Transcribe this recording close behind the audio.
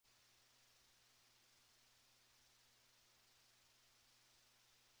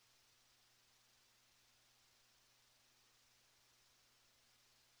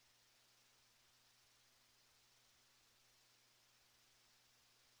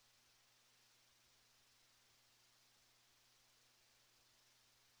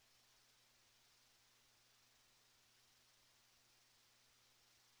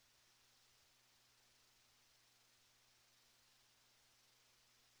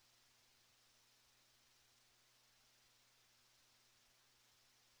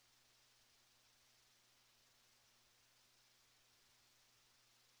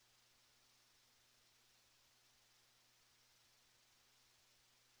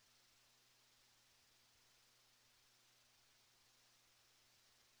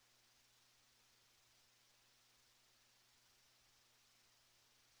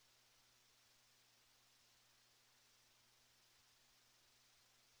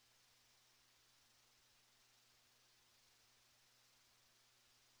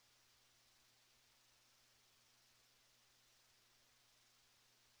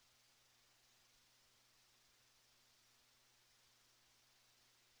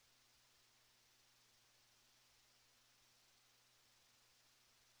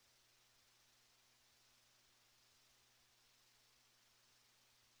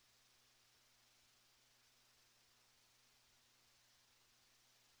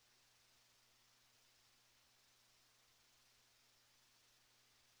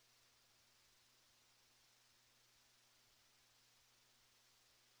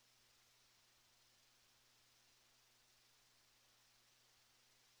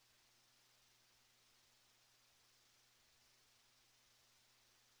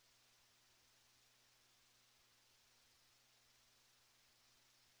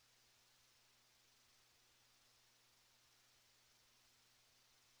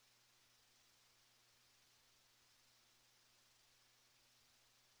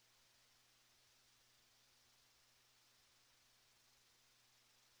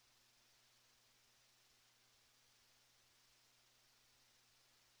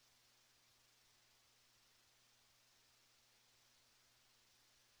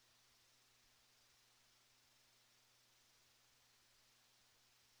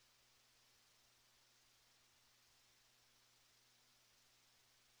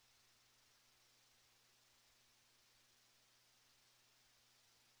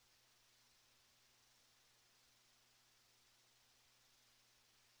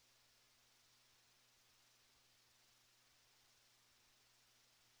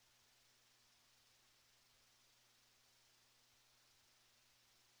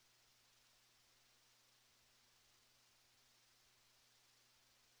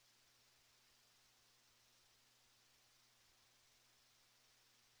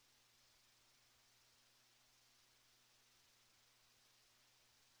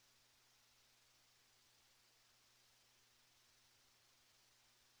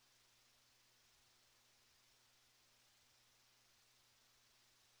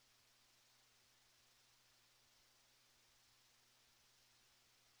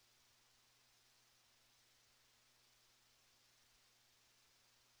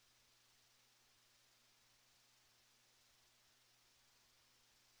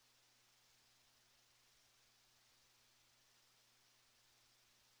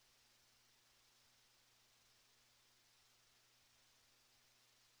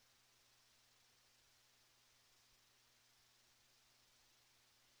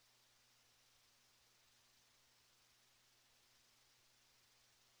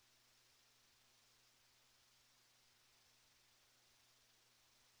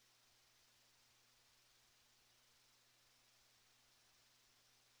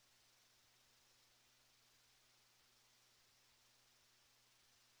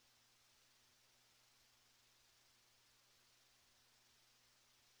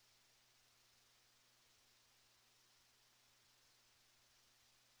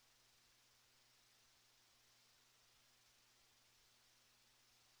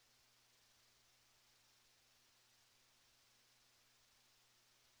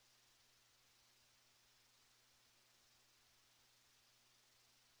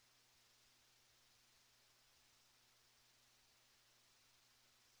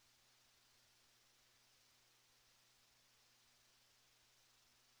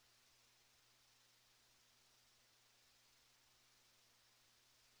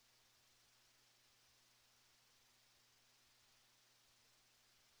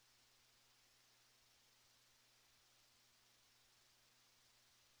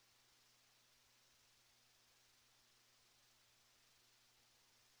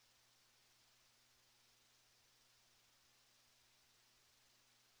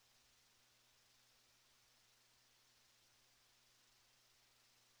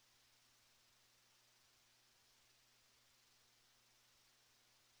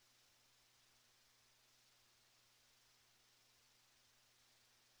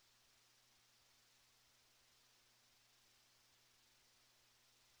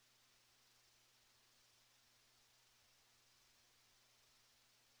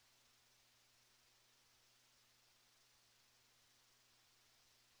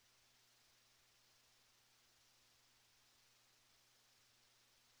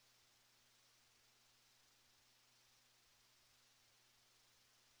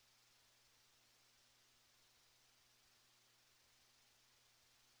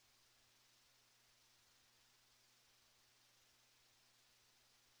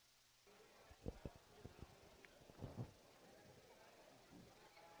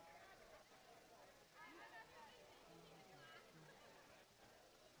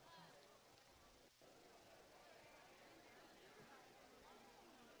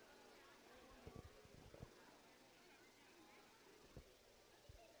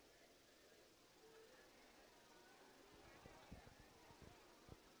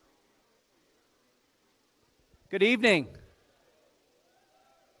Good evening.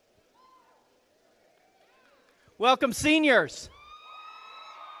 Welcome, seniors.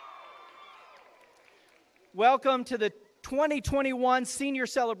 Welcome to the 2021 Senior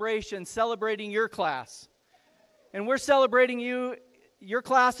Celebration, celebrating your class. And we're celebrating you. Your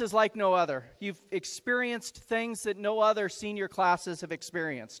class is like no other. You've experienced things that no other senior classes have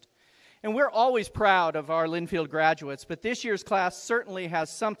experienced. And we're always proud of our Linfield graduates, but this year's class certainly has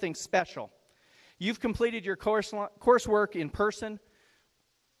something special. You've completed your coursework in person,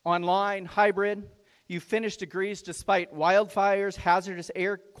 online, hybrid. You've finished degrees despite wildfires, hazardous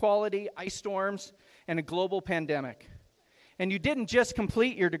air quality, ice storms, and a global pandemic. And you didn't just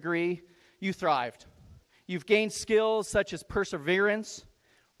complete your degree, you thrived. You've gained skills such as perseverance,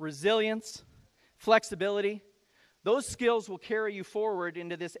 resilience, flexibility. Those skills will carry you forward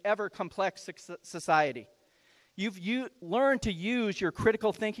into this ever-complex society. You've learned to use your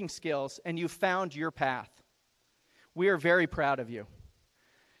critical thinking skills, and you've found your path. We are very proud of you.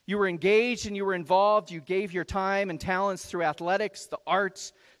 You were engaged and you were involved. You gave your time and talents through athletics, the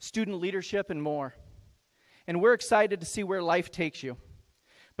arts, student leadership, and more. And we're excited to see where life takes you.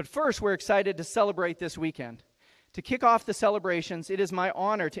 But first, we're excited to celebrate this weekend. To kick off the celebrations, it is my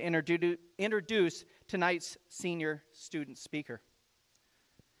honor to introduce tonight's senior student speaker.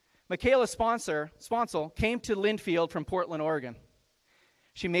 Michaela Sponsel came to Linfield from Portland, Oregon.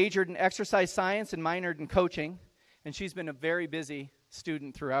 She majored in exercise science and minored in coaching, and she's been a very busy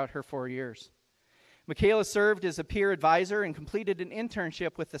student throughout her 4 years. Michaela served as a peer advisor and completed an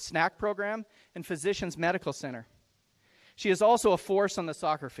internship with the SNAC program and Physicians Medical Center. She is also a force on the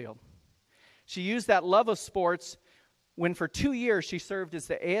soccer field. She used that love of sports when for 2 years she served as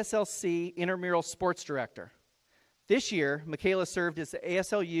the ASLC intramural sports director. This year, Michaela served as the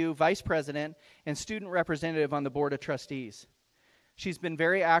ASLU vice president and student representative on the board of trustees. She's been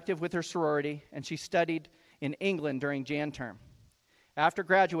very active with her sorority, and she studied in England during Jan term. After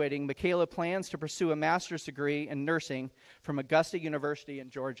graduating, Michaela plans to pursue a master's degree in nursing from Augusta University in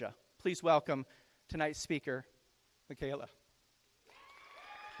Georgia. Please welcome tonight's speaker, Michaela.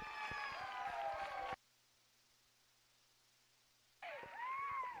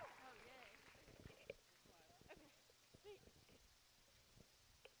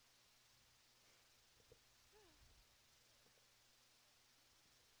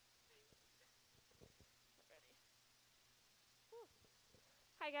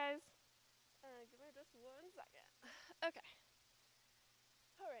 Hi guys. Give me just 1 second. Okay.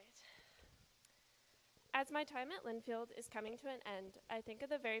 All right. As my time at Linfield is coming to an end, I think of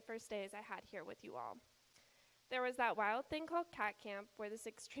the very first days I had here with you all. There was that wild thing called cat camp where this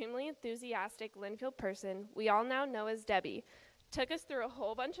extremely enthusiastic Linfield person we all now know as Debbie took us through a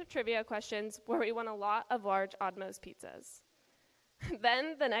whole bunch of trivia questions where we won a lot of large Oddmo's pizzas.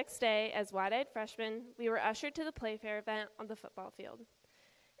 Then the next day, as wide-eyed freshmen, we were ushered to the Playfair event on the football field.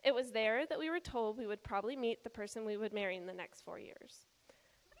 It was there that we were told we would probably meet the person we would marry in the next 4 years.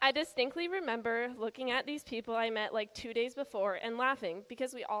 I distinctly remember looking at these people I met like 2 days before and laughing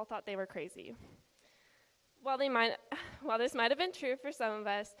because we all thought they were crazy. While this might have been true for some of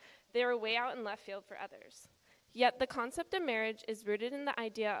us, they were way out in left field for others. Yet the concept of marriage is rooted in the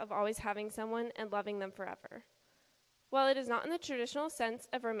idea of always having someone and loving them forever. While it is not in the traditional sense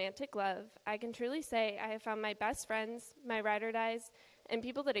of romantic love, I can truly say I have found my best friends, my ride or dies, and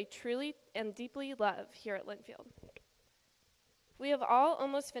people that I truly and deeply love here at Linfield. We have all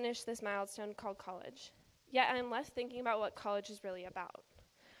almost finished this milestone called college, yet I am left thinking about what college is really about.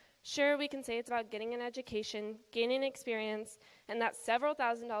 Sure, we can say it's about getting an education, gaining experience, and that several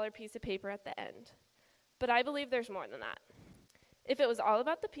 $1,000 piece of paper at the end. But I believe there's more than that. If it was all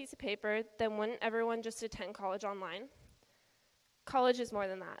about the piece of paper, then wouldn't everyone just attend college online? College is more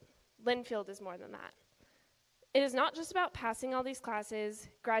than that. Linfield is more than that. It is not just about passing all these classes,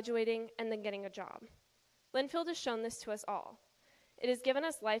 graduating, and then getting a job. Linfield has shown this to us all. It has given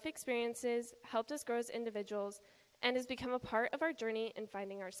us life experiences, helped us grow as individuals, and has become a part of our journey in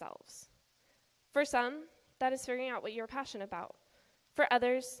finding ourselves. For some, that is figuring out what you're passionate about. For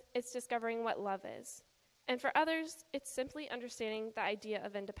others, it's discovering what love is. And for others, it's simply understanding the idea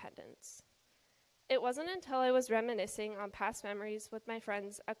of independence. It wasn't until I was reminiscing on past memories with my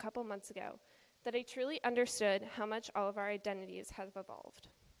friends a couple months ago that I truly understood how much all of our identities have evolved.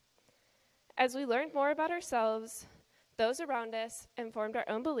 As we learned more about ourselves, those around us, and formed our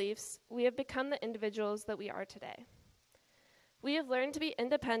own beliefs, we have become the individuals that we are today. We have learned to be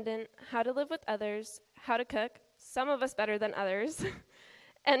independent, how to live with others, how to cook, some of us better than others,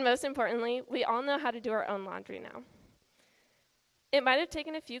 and most importantly, we all know how to do our own laundry now. It might have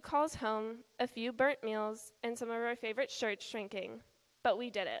taken a few calls home, a few burnt meals, and some of our favorite shirts shrinking, but we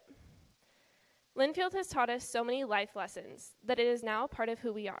did it. Linfield has taught us so many life lessons that it is now a part of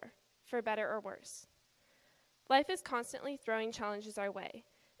who we are, for better or worse. Life is constantly throwing challenges our way,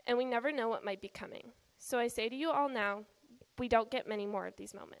 and we never know what might be coming. So I say to you all now, we don't get many more of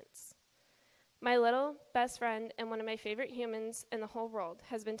these moments. My little best friend and one of my favorite humans in the whole world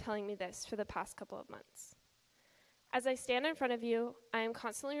has been telling me this for the past couple of months. As I stand in front of you, I am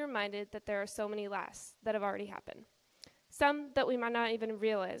constantly reminded that there are so many lasts that have already happened. Some that we might not even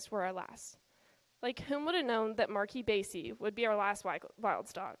realize were our last. Like, whom would have known that Marky Basie would be our last wild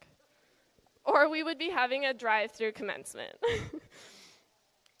stock? Or we would be having a drive-through commencement.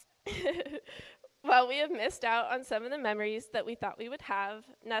 While we have missed out on some of the memories that we thought we would have,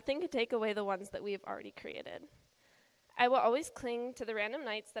 nothing could take away the ones that we have already created. I will always cling to the random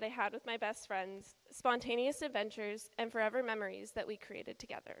nights that I had with my best friends, spontaneous adventures, and forever memories that we created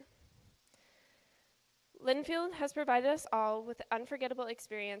together. Linfield has provided us all with unforgettable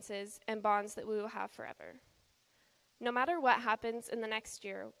experiences and bonds that we will have forever. No matter what happens in the next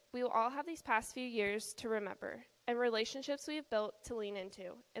year, we will all have these past few years to remember and relationships we have built to lean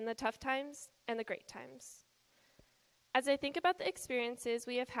into in the tough times and the great times. As I think about the experiences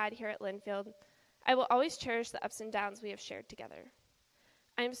we have had here at Linfield, I will always cherish the ups and downs we have shared together.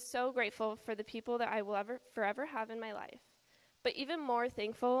 I am so grateful for the people that I will forever have in my life, but even more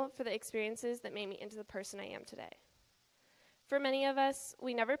thankful for the experiences that made me into the person I am today. For many of us,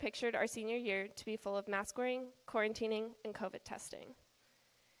 we never pictured our senior year to be full of mask wearing, quarantining, and COVID testing.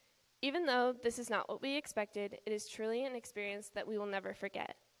 Even though this is not what we expected, it is truly an experience that we will never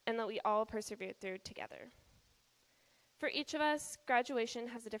forget and that we all persevered through together. For each of us, graduation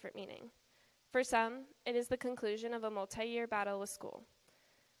has a different meaning. For some, it is the conclusion of a multi-year battle with school.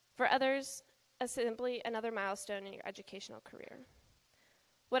 For others, simply another milestone in your educational career.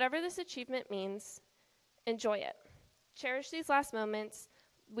 Whatever this achievement means, enjoy it. Cherish these last moments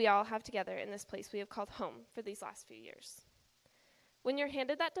we all have together in this place we have called home for these last few years. When you're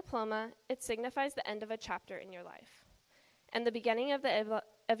handed that diploma, it signifies the end of a chapter in your life and the beginning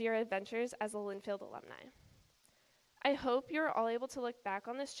of your adventures as a Linfield alumni. I hope you're all able to look back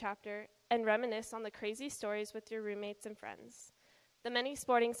on this chapter and reminisce on the crazy stories with your roommates and friends, the many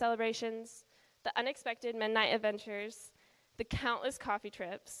sporting celebrations, the unexpected midnight adventures, the countless coffee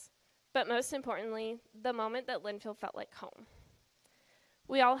trips, but most importantly, the moment that Linfield felt like home.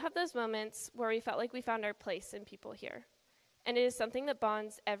 We all have those moments where we felt like we found our place in people here, and it is something that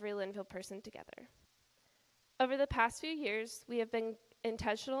bonds every Linfield person together. Over the past few years, we have been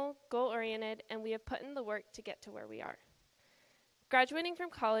intentional, goal-oriented, and we have put in the work to get to where we are. Graduating from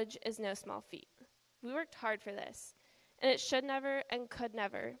college is no small feat. We worked hard for this, and it should never and could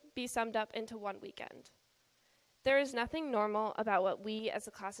never be summed up into one weekend. There is nothing normal about what we as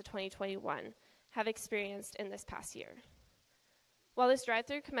a class of 2021 have experienced in this past year. While this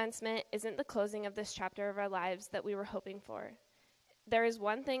drive-through commencement isn't the closing of this chapter of our lives that we were hoping for, there is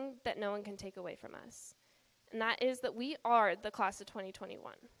one thing that no one can take away from us, and that is that we are the class of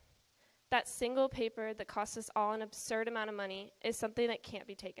 2021. That single paper that cost us all an absurd amount of money is something that can't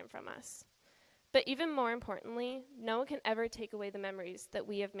be taken from us. But even more importantly, no one can ever take away the memories that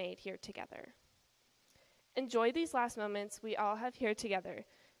we have made here together. Enjoy these last moments we all have here together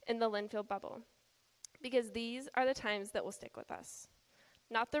in the Linfield bubble, because these are the times that will stick with us,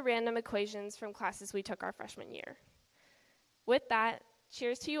 not the random equations from classes we took our freshman year. With that,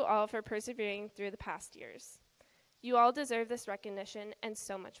 cheers to you all for persevering through the past years. You all deserve this recognition and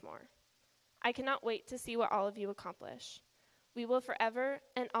so much more. I cannot wait to see what all of you accomplish. We will forever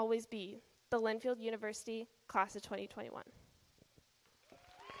and always be the Linfield University Class of 2021.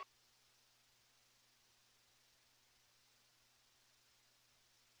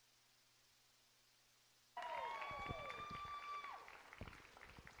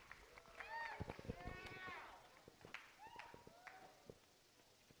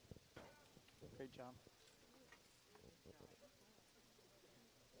 Great job.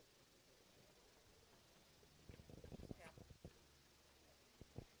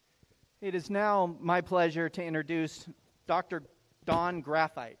 It is now my pleasure to introduce Dr. Dawn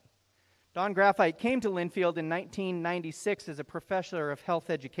Graphite. Dawn Graphite came to Linfield in 1996 as a professor of health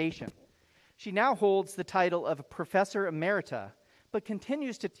education. She now holds the title of Professor Emerita, but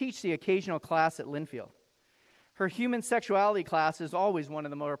continues to teach the occasional class at Linfield. Her human sexuality class is always one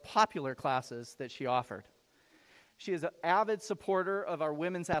of the more popular classes that she offered. She is an avid supporter of our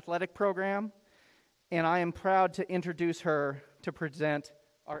women's athletic program, and I am proud to introduce her to present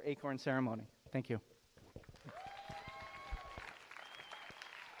our acorn ceremony. Thank you.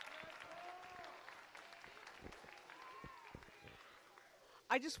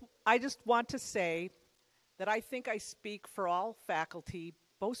 I just want to say that I think I speak for all faculty,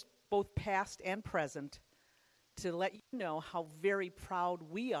 both past and present, to let you know how very proud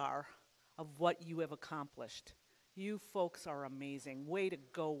we are of what you have accomplished. You folks are amazing. Way to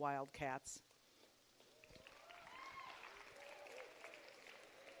go, Wildcats.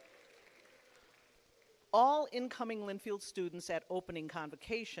 All incoming Linfield students at opening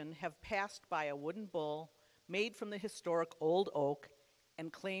convocation have passed by a wooden bull made from the historic old oak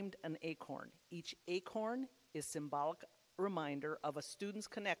and claimed an acorn. Each acorn is symbolic reminder of a student's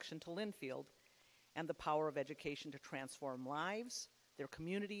connection to Linfield and the power of education to transform lives, their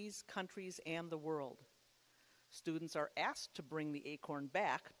communities, countries, and the world. Students are asked to bring the acorn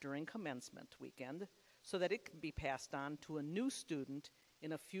back during commencement weekend so that it can be passed on to a new student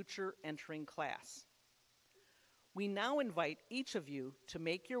in a future entering class. We now invite each of you to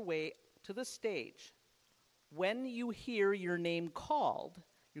make your way to the stage. When you hear your name called,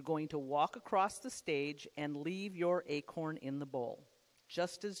 you're going to walk across the stage and leave your acorn in the bowl,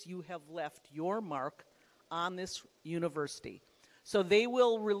 just as you have left your mark on this university. So they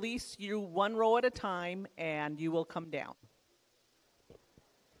will release you one row at a time, and you will come down.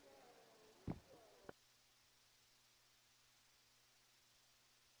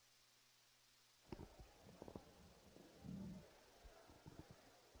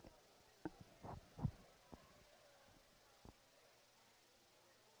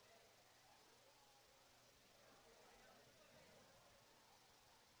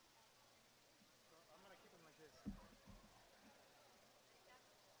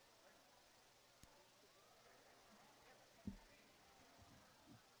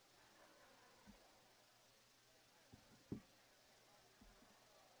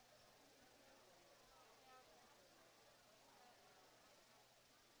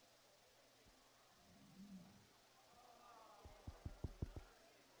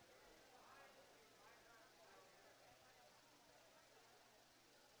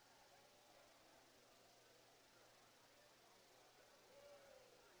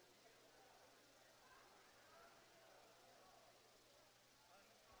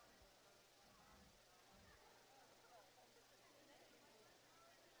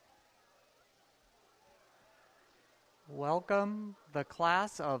 Welcome the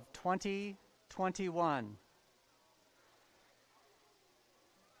class of 2021.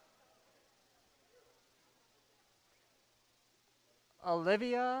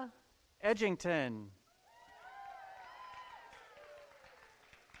 Olivia Edgington.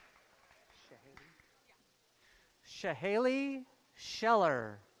 Shahaley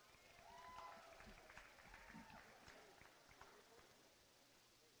Scheller.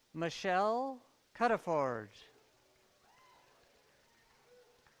 Michelle Cuttaford.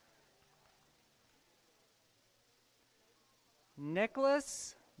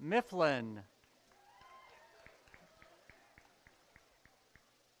 Nicholas Mifflin.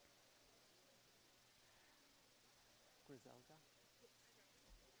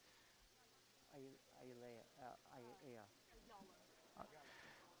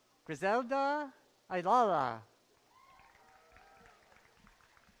 Griselda Ayala.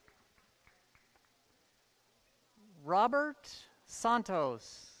 Robert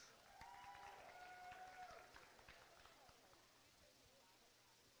Santos.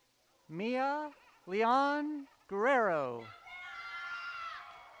 Mia Leon Guerrero.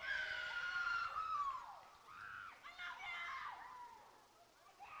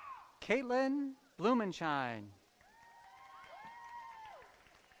 Caitlin Blumenshine.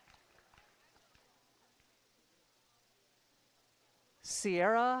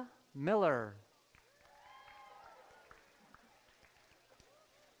 Sierra Miller.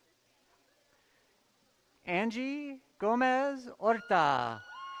 Angie Gomez Horta.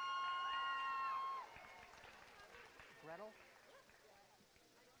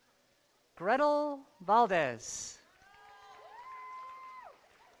 Gretel Valdez.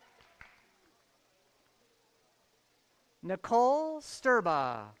 Nicole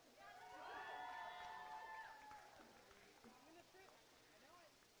Sturba.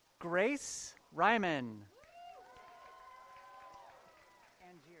 Grace Ryman.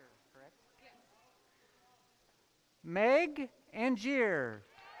 Angier, correct? Yes. Meg Angier.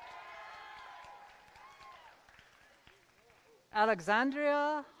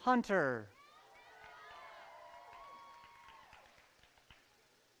 Alexandria Hunter.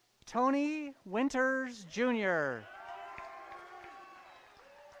 Tony Winters Jr.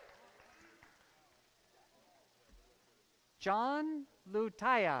 John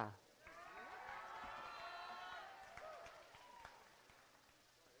Lutaya.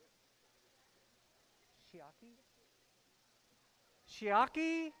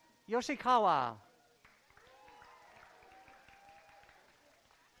 Shiaki Yoshikawa.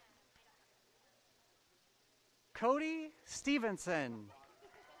 Cody Stevenson.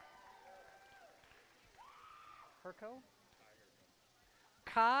 Herco?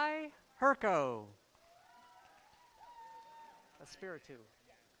 Kai Herco. Espiritu.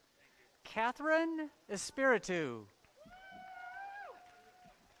 Catherine Espiritu.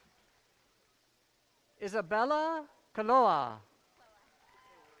 Isabella Kaloa.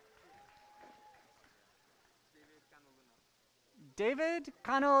 David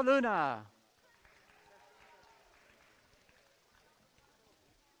Cano Luna.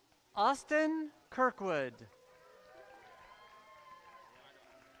 Austin Kirkwood.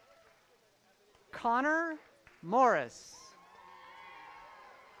 Connor Morris.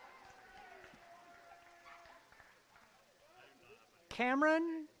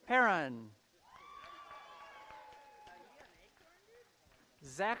 Cameron Perrin.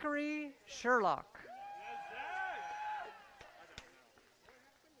 Zachary Sherlock.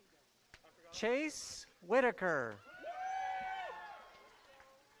 Chase Whitaker.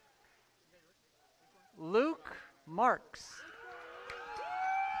 Luke Marks.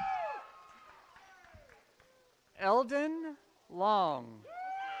 Eldon Long.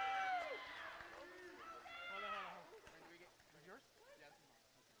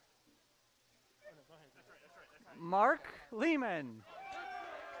 Mark Lehman.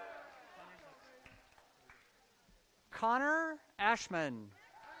 Connor Ashman.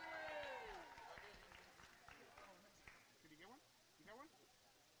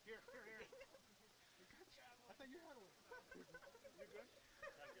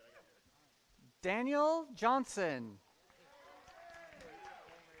 Daniel Johnson.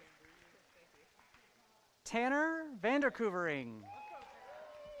 Tanner Vanderkoovering.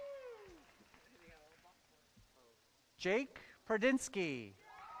 Jake Pradinsky.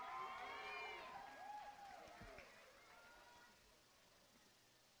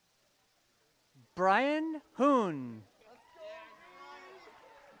 Brian Hoon.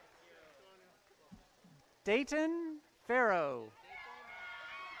 Dayton Farrow.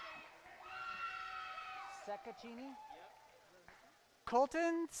 Seccaccini?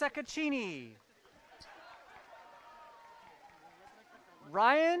 Colton Seccaccini.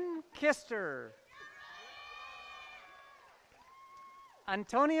 Ryan Kister.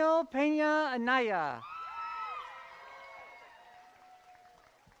 Antonio Peña Anaya.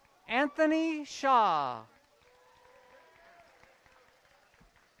 Anthony Shaw.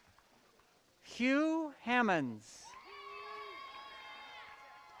 Hugh Hammonds.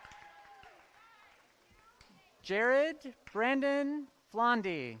 Jared Brandon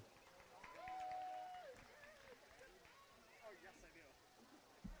Flondy.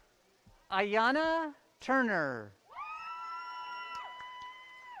 Ayana Turner.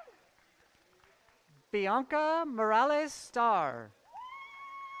 Bianca Morales Starr.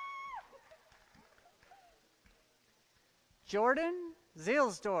 Jordan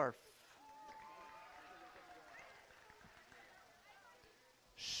Zilsdorf.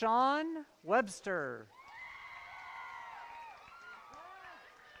 Sean Webster.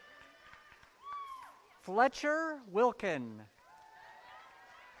 Fletcher Wilkin.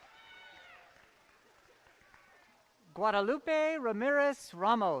 Guadalupe Ramirez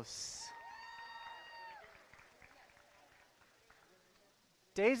Ramos.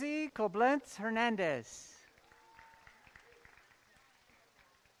 Daisy Koblenz Hernandez.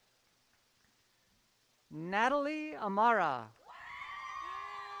 Natalie Amara.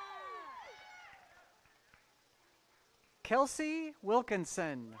 Kelsey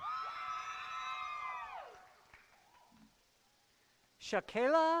Wilkinson.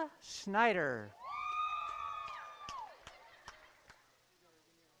 Shakayla Schneider.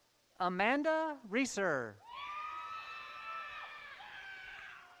 Amanda Reeser.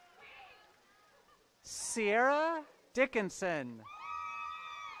 Sierra Dickinson.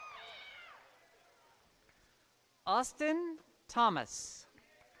 Austin Thomas.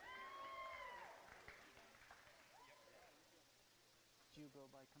 Do you go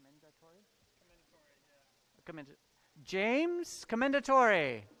by commendatory? James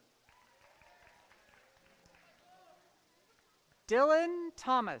Commendatore. Dylan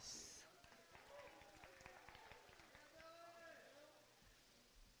Thomas.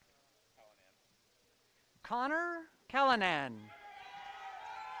 Connor Callanan.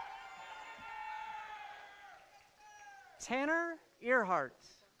 Tanner Earhart.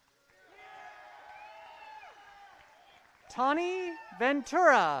 Tawny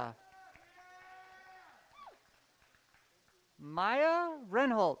Ventura. Maya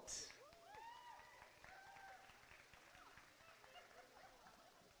Renholt.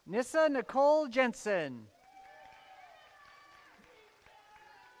 Nissa Nicole Jensen.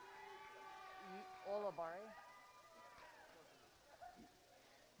 Olabari.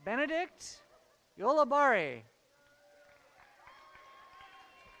 Benedict Yolabare.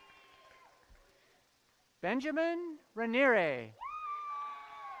 Benjamin Raniere.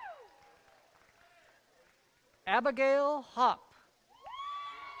 Abigail Hop.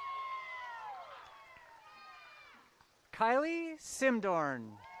 Kylie Simdorn.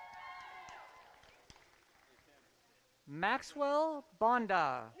 Maxwell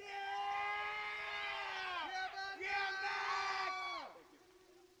Bonda.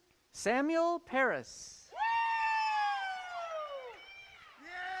 Samuel Paris.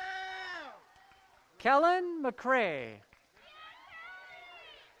 Kellen McCrae.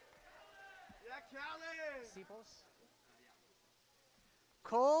 Sipos.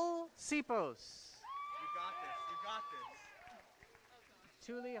 Cole Sipos. You got this. You got this.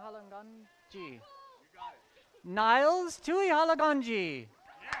 Tuli Halanganji. You got it. Niles Tuli Halaganji.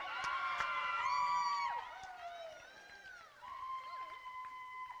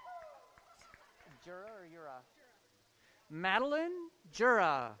 Jura or Yura? Madeline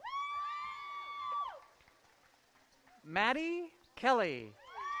Jura. Maddie Kelly.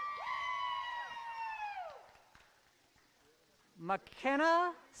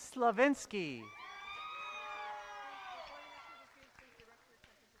 McKenna Slavinsky.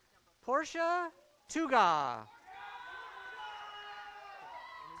 Portia Tuga. I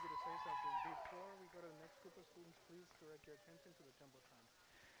need you to say something. Before we go to the next group of students, please direct your attention to the Jumbotron.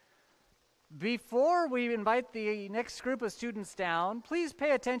 Before we invite the next group of students down, please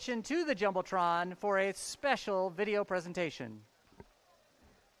pay attention to the Jumbotron for a special video presentation.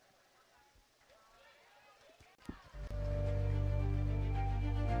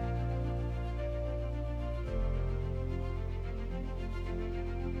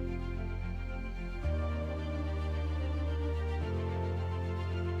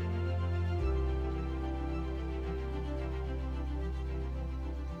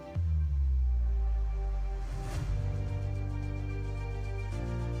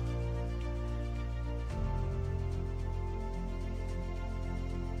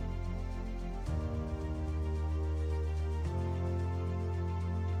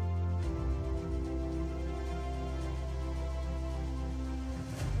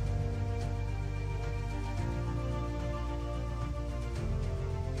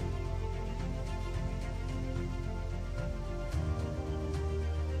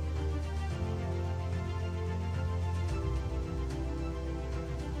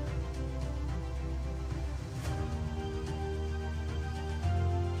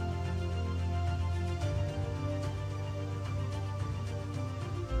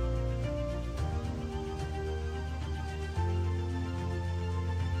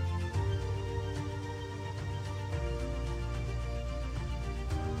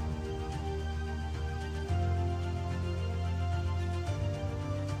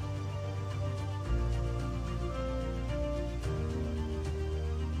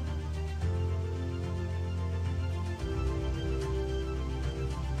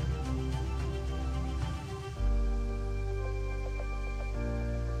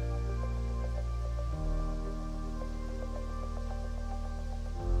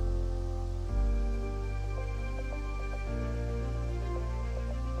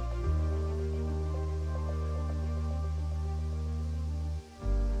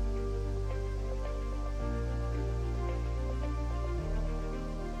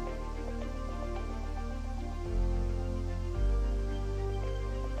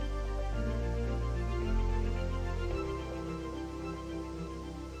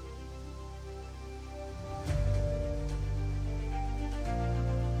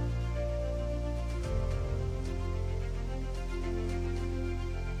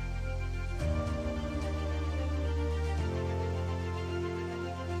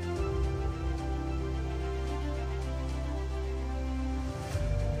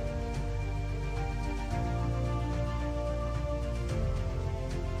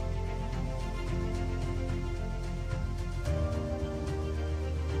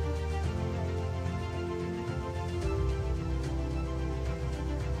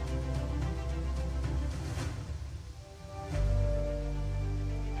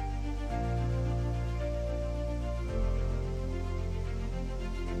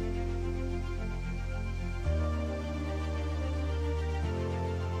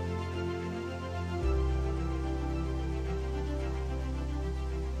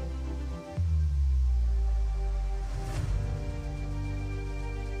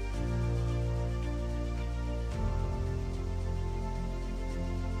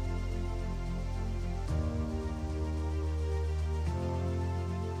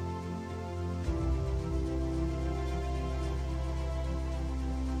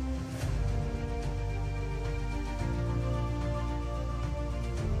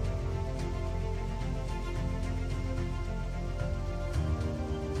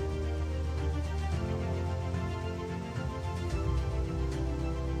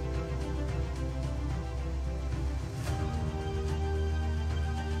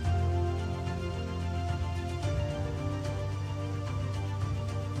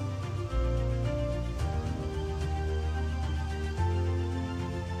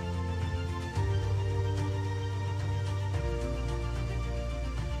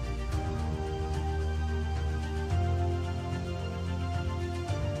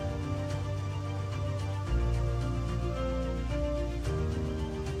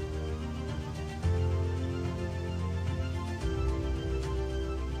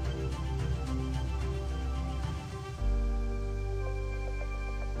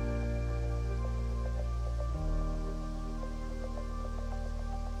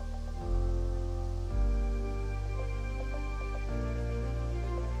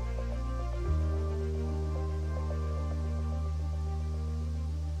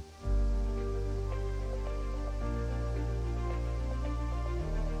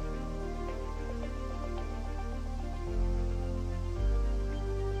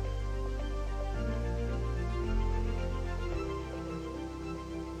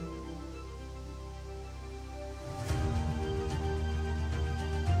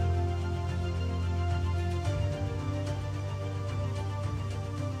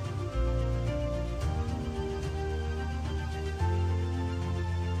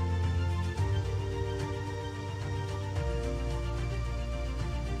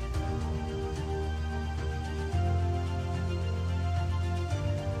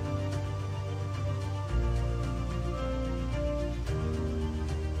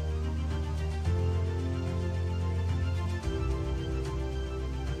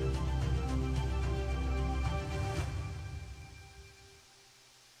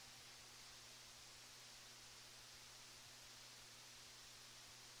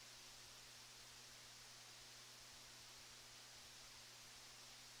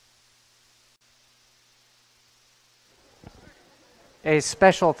 A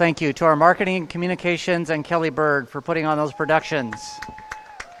special thank you to our marketing, communications, and Kelly Bird for putting on those productions.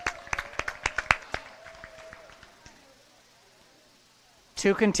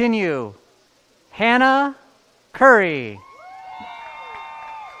 To continue, Hannah Curry.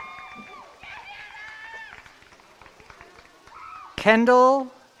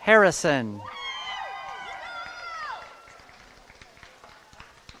 Kendall Harrison.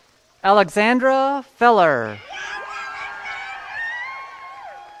 Alexandra Feller.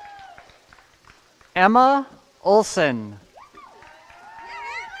 Emma Olson.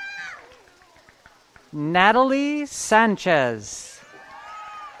 Natalie Sanchez.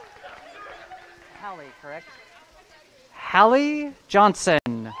 Hallie, correct? Hallie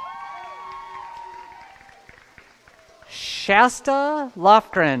Johnson. Shasta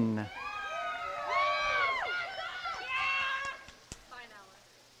Lofgren.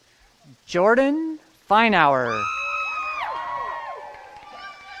 Jordan Feinauer.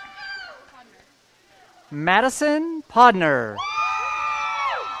 Madison Podner.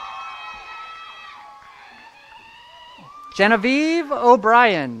 Genevieve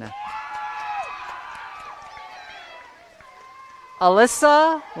O'Brien.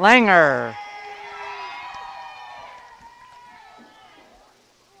 Alyssa Langer.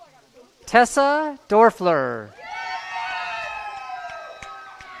 Tessa Dorfler.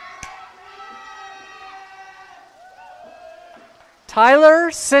 Tyler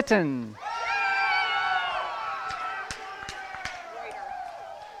Sitton.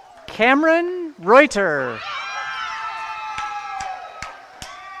 Cameron Reuter.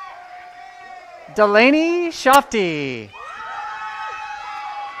 Delaney Shofty.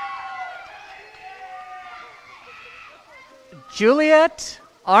 Juliet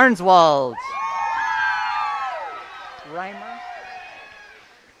Arnswald. Reimer.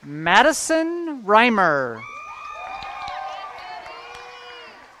 Madison Reimer.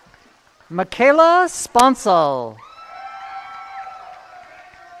 Michaela Sponsel.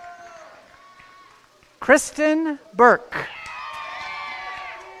 Kristen Burke.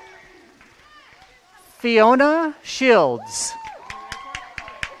 Fiona Shields.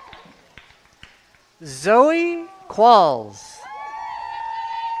 Zoe Qualls.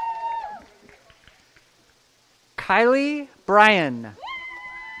 Kylie Bryan.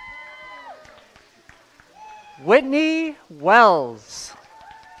 Whitney Wells.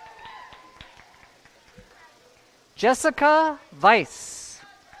 Jessica Weiss.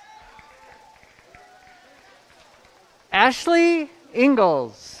 Ashley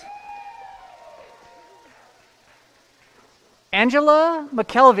Ingalls. Angela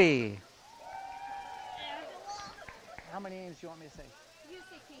McKelvey. How many names do you want me to say? You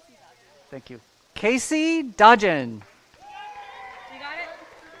say Casey Dodger. Thank you. Casey Dodgen. You got it?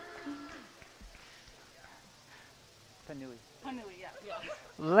 Panui. Panui, yeah.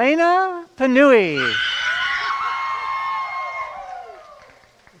 Lena Panui.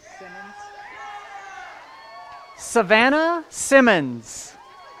 Simmons. Savannah Simmons.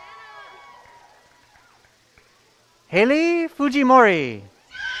 Haley Fujimori.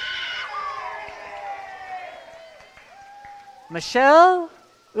 Michelle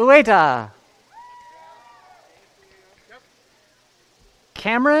Ueta.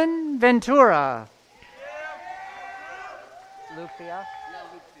 Cameron Ventura. Luke Fia.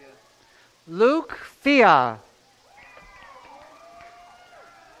 Luke Fia.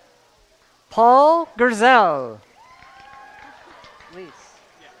 Paul Gerzel. Lease.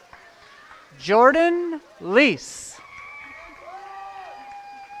 Jordan Lease.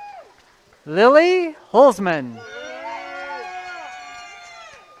 Lily Holzman.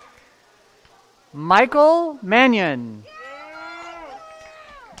 Michael Mannion.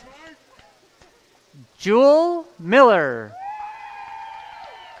 Jewel Miller.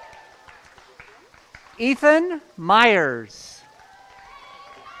 Ethan Myers.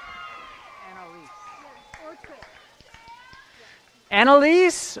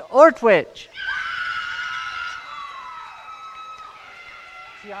 Annalise Ortwich.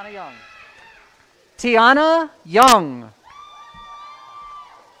 Tiana Young. Tiana Young.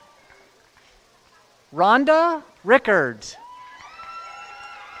 Rhonda Rickard.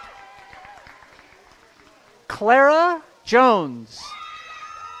 Clara Jones.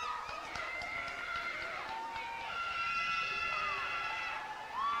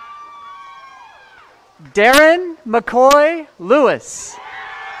 Darren McCoy Lewis.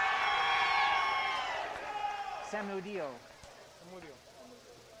 Samudio.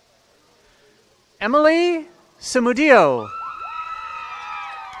 Emily Samudio.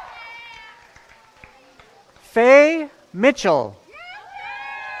 Faye Mitchell.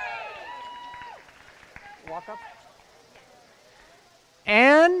 Walk up.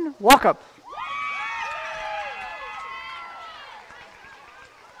 Shannon Walkup.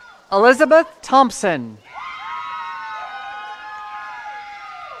 Elizabeth Thompson.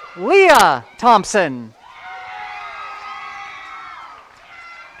 Leah Thompson.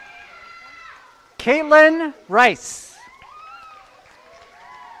 Caitlin Rice.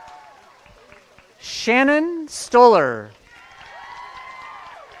 Shannon Stoller.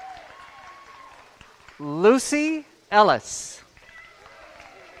 Lucy Ellis.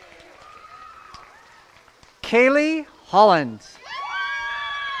 Kaylee Holland.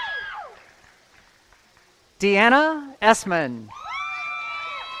 Deanna Essman.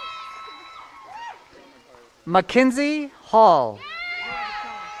 Mackenzie Hall.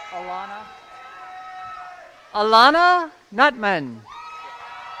 Alana Nutman.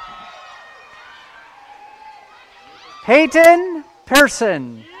 Peyton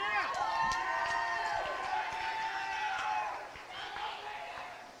Pearson.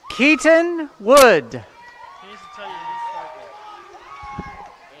 Keaton Wood.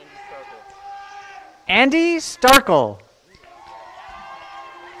 Andy Starkle.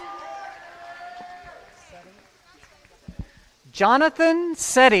 Jonathan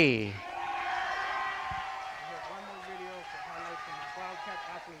Setti. We have one more video for highlights from the Wildcat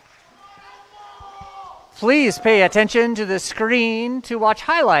athletes. Please pay attention to the screen to watch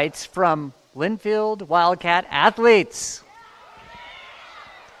highlights from Linfield Wildcat athletes.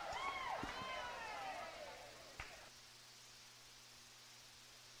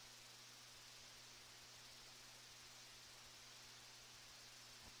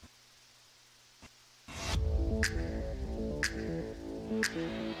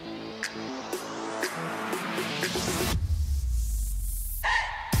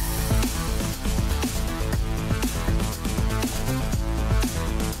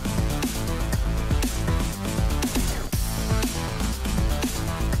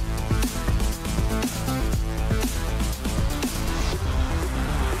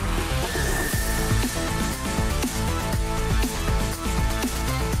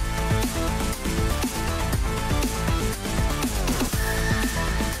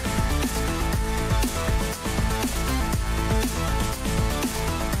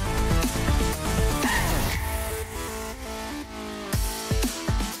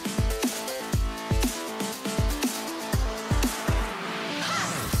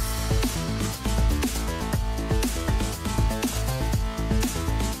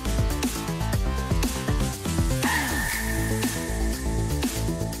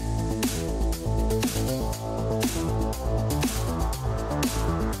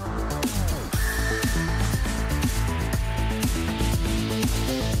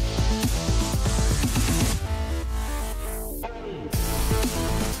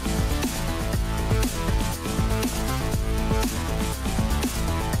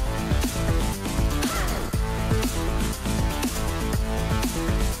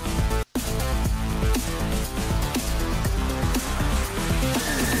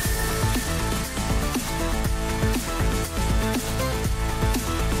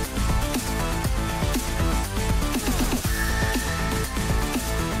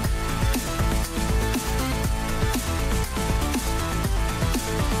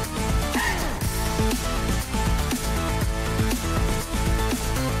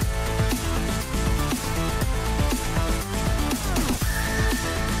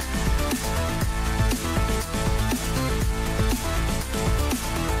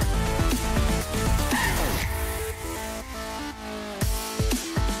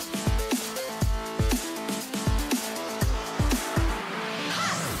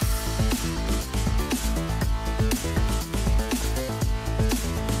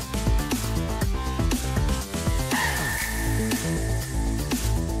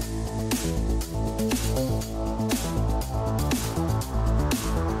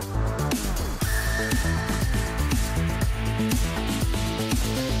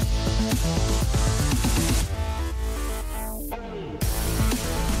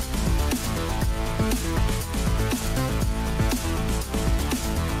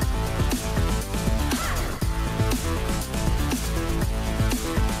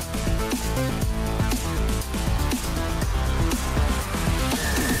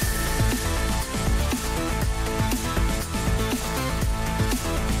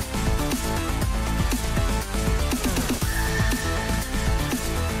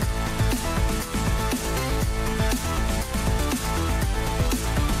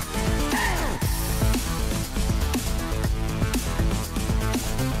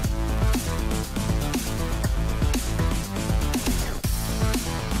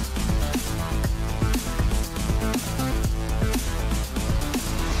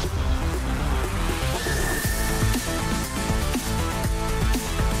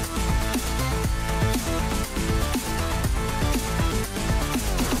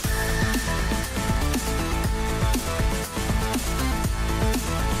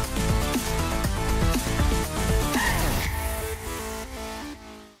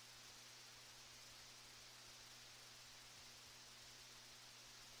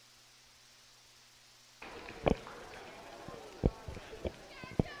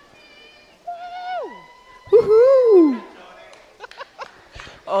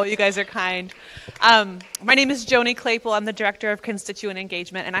 Oh, you guys are kind. My name is Joni Claypool. I'm the Director of Constituent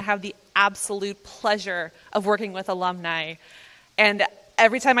Engagement, and I have the absolute pleasure of working with alumni. And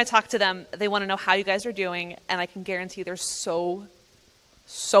every time I talk to them, they want to know how you guys are doing, and I can guarantee they're so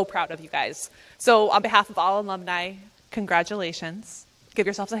proud of you guys. So on behalf of all alumni, congratulations. Give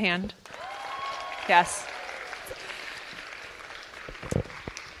yourselves a hand. Yes.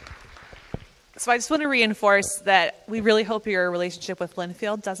 So I just want to reinforce that we really hope your relationship with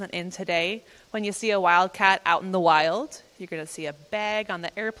Linfield doesn't end today. When you see a wildcat out in the wild, you're going to see a bag on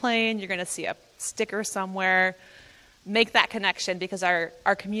the airplane, you're going to see a sticker somewhere. Make that connection, because our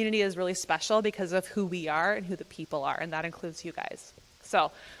community is really special because of who we are and who the people are, and that includes you guys.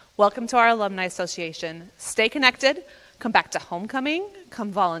 So welcome to our Alumni Association. Stay connected. Come back to homecoming.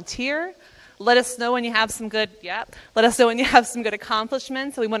 Come volunteer. Let us know when you have some good, let us know when you have some good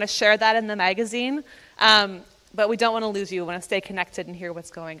accomplishments. We want to share that in the magazine. But we don't want to lose you. We want to stay connected and hear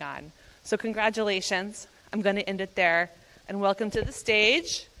what's going on. So congratulations. I'm going to end it there. And welcome to the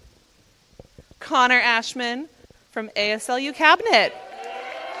stage, Connor Ashman from ASLU Cabinet.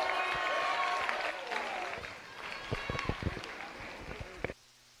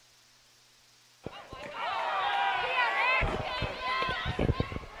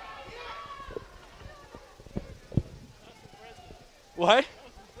 What?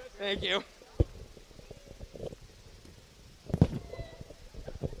 Thank you.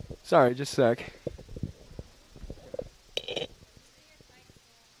 Sorry, just a sec.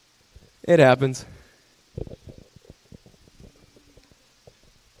 It happens.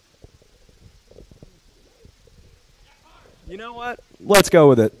 You know what? Let's go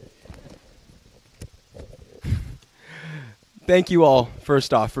with it. Thank you all,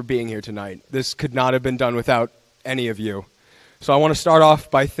 first off, for being here tonight. This could not have been done without any of you. So I want to start off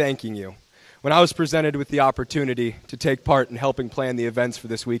by thanking you. When I was presented with the opportunity to take part in helping plan the events for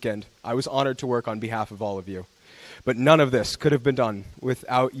this weekend, I was honored to work on behalf of all of you. But none of this could have been done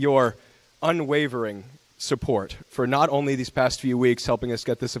without your unwavering support for not only these past few weeks helping us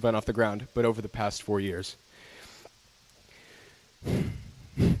get this event off the ground, but over the past 4 years.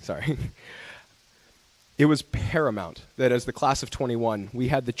 Sorry. It was paramount that as the class of 21, we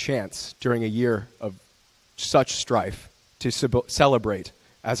had the chance during a year of such strife to celebrate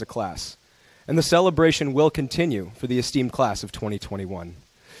as a class. And the celebration will continue for the esteemed class of 2021.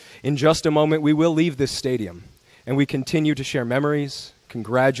 In just a moment, we will leave this stadium, and we continue to share memories,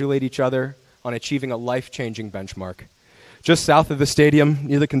 congratulate each other on achieving a life-changing benchmark. Just south of the stadium,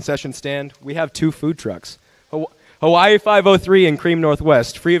 near the concession stand, we have 2 food trucks. Hawaii 503 and Cream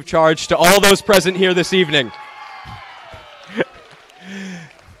Northwest, free of charge to all those present here this evening.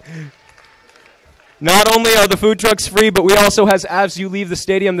 Not only are the food trucks free, but we also, as you leave the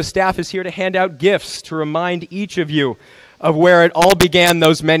stadium, the staff is here to hand out gifts to remind each of you of where it all began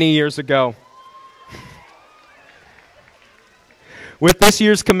those many years ago. With this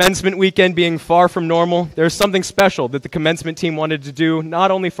year's commencement weekend being far from normal, there's something special that the commencement team wanted to do, not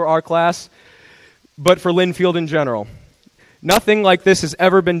only for our class, but for Linfield in general. Nothing like this has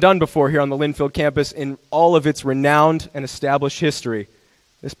ever been done before here on the Linfield campus in all of its renowned and established history.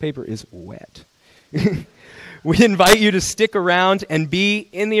 This paper is wet. We invite you to stick around and be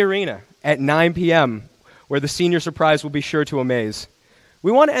in the arena at 9 p.m., where the senior surprise will be sure to amaze.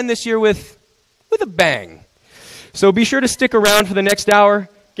 We want to end this year with a bang. So be sure to stick around for the next hour,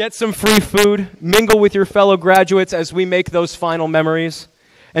 get some free food, mingle with your fellow graduates as we make those final memories.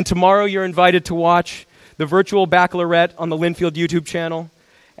 And tomorrow you're invited to watch the virtual baccalaureate on the Linfield YouTube channel.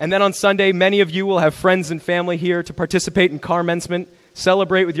 And then on Sunday, many of you will have friends and family here to participate in commencement,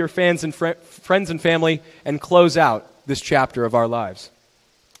 celebrate with your fans and friends and family, and close out this chapter of our lives.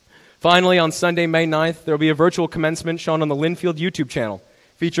 Finally, on Sunday, May 9th, there will be a virtual commencement shown on the Linfield YouTube channel,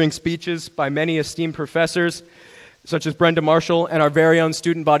 featuring speeches by many esteemed professors, such as Brenda Marshall and our very own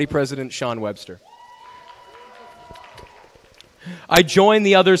student body president, Sean Webster. I join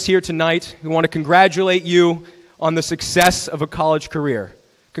the others here tonight who want to congratulate you on the success of a college career.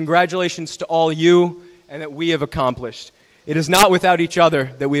 Congratulations to all you and that we have accomplished. It is not without each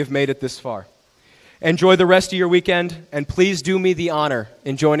other that we have made it this far. Enjoy the rest of your weekend, and please do me the honor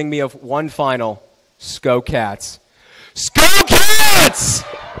in joining me of one final Sco Cats. Sco Cats!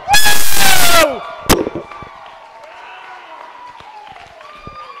 Woo!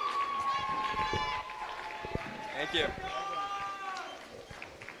 Thank you.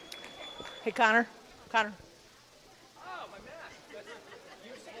 Hey, Connor. Connor. Oh, my mask.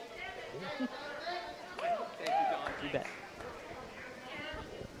 Thank you, Don. You bet.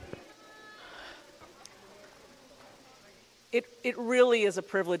 It really is a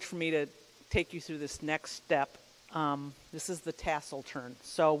privilege for me to take you through this next step This is the tassel turn.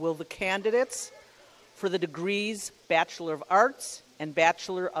 So will the candidates for the degrees Bachelor of Arts and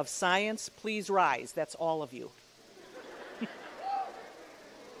Bachelor of Science please rise? That's all of you.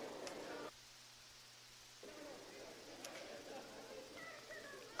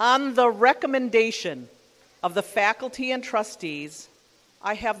 On the recommendation of the faculty and trustees,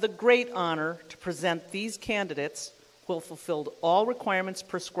 I have the great honor to present these candidates who have fulfilled all requirements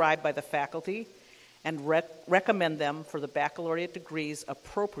prescribed by the faculty and recommend them for the baccalaureate degrees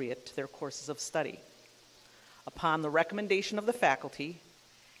appropriate to their courses of study. Upon the recommendation of the faculty,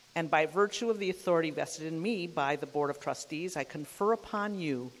 and by virtue of the authority vested in me by the Board of Trustees, I confer upon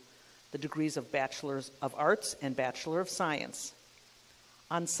you the degrees of Bachelor of Arts and Bachelor of Science.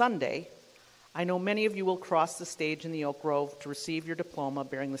 On Sunday, I know many of you will cross the stage in the Oak Grove to receive your diploma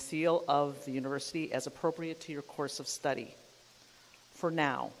bearing the seal of the university as appropriate to your course of study. For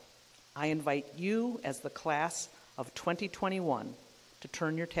now, I invite you as the class of 2021 to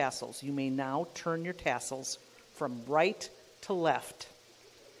turn your tassels. You may now turn your tassels from right to left.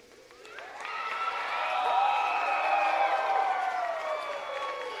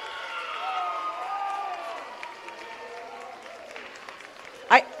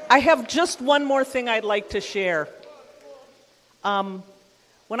 I have just one more thing I'd like to share.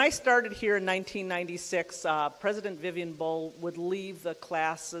 When I started here in 1996, President Vivian Bull would leave the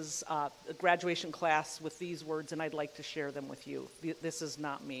classes, the graduation class, with these words, and I'd like to share them with you. This is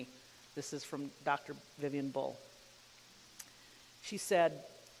not me. This is from Dr. Vivian Bull. She said,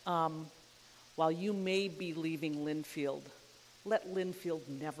 while you may be leaving Linfield, let Linfield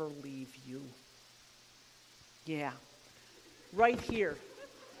never leave you. Yeah, right here.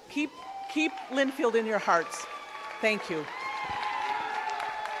 Keep Linfield in your hearts. Thank you.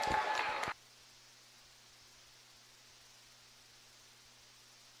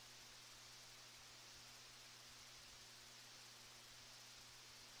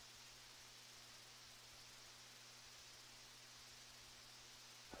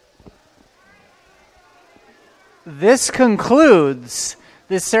 This concludes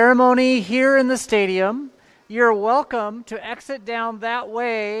the ceremony here in the stadium. You're welcome to exit down that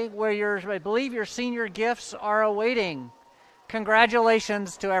way where I believe your senior gifts are awaiting.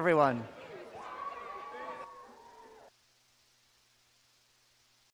 Congratulations to everyone.